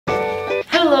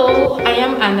I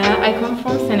am Anna. I come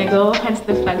from Senegal, hence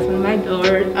the flags on my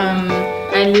door.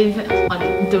 I live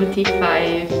on Doty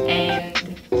 5 and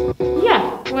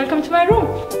yeah, welcome to my room.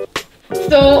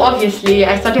 So obviously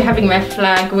I started having my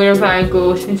flag wherever I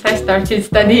go since I started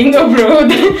studying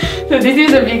abroad. So this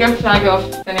is a bigger flag of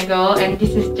Senegal and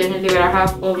this is generally where I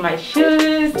have all my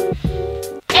shoes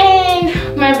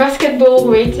and my basketball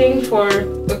waiting for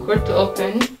the court to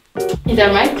open. These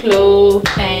are my clothes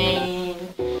and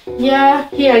yeah,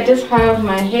 here I just have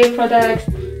my hair products,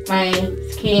 my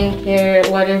skincare,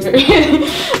 whatever.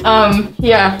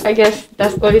 Yeah, I guess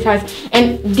that's all it has.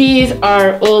 And these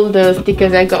are all the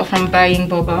stickers I got from buying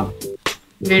boba.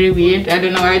 Very weird, I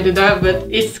don't know why I do that, but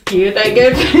it's cute, I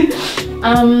guess.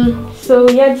 So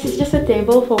yeah, this is just a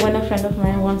table for when a friend of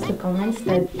mine wants to come and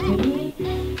study.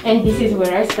 And this is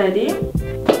where I study.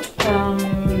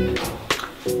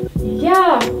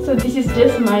 Yeah, so this is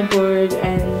just my board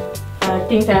and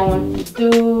things I want to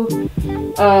do,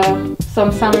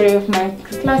 some summary of my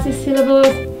classes syllabus,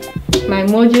 my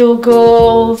module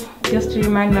goals, just to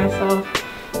remind myself,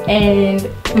 and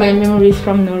my memories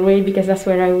from Norway because that's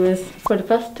where I was for the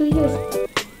past 2 years.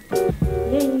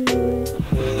 Yay!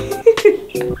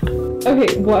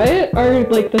 Okay, what are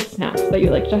like the snacks that you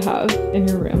like to have in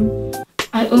your room?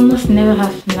 I almost never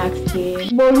have snacks here.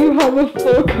 Well, you have a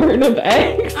full carton of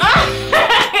eggs.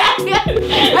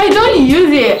 I don't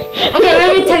use it. Okay,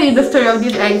 let me tell you the story of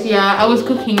these eggs. Yeah, I was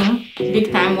cooking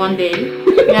big time one day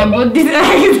and I bought these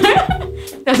eggs.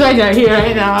 That's why they're here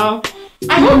right now.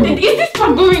 I hope is this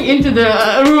for going into the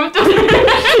room to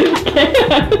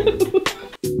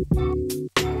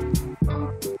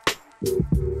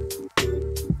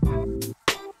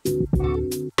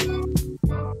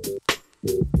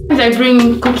I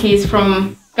bring cookies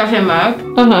from Cafe Mag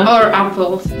or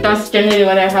apples. That's generally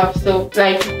what I have. So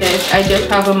like this, I just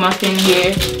have a muffin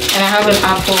here and I have an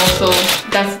apple. So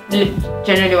that's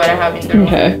generally what I have in the room.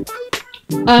 Okay.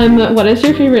 What is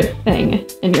your favorite thing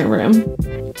in your room?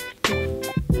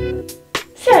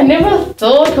 See, I never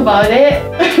thought about it.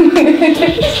 Let me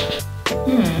think.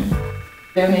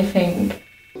 My favorite thing.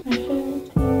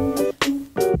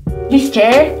 This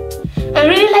chair. I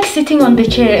really like sitting on the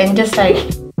chair and just like.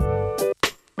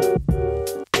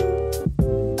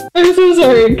 I'm so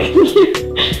sorry.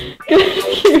 I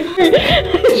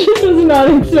just was not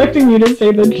expecting you to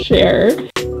say the chair.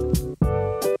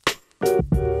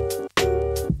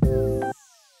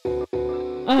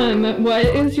 What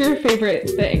is your favorite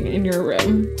thing in your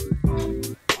room?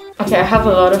 Okay, I have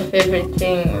a lot of favorite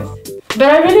things. But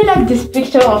I really like this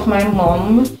picture of my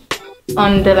mom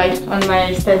on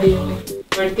my study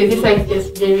board because it's like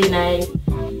just very nice.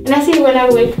 And I see when I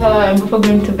wake her and before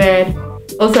going to bed.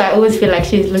 Also, I always feel like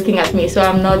she's looking at me, so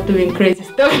I'm not doing crazy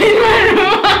stuff in my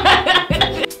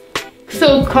room.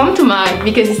 So come to Mag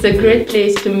because it's a great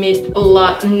place to meet a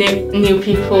lot of new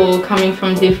people coming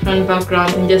from different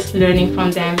backgrounds and just learning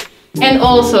from them. And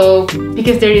also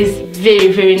because there is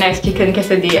very, very nice chicken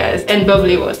quesadillas and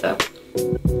bubbly water.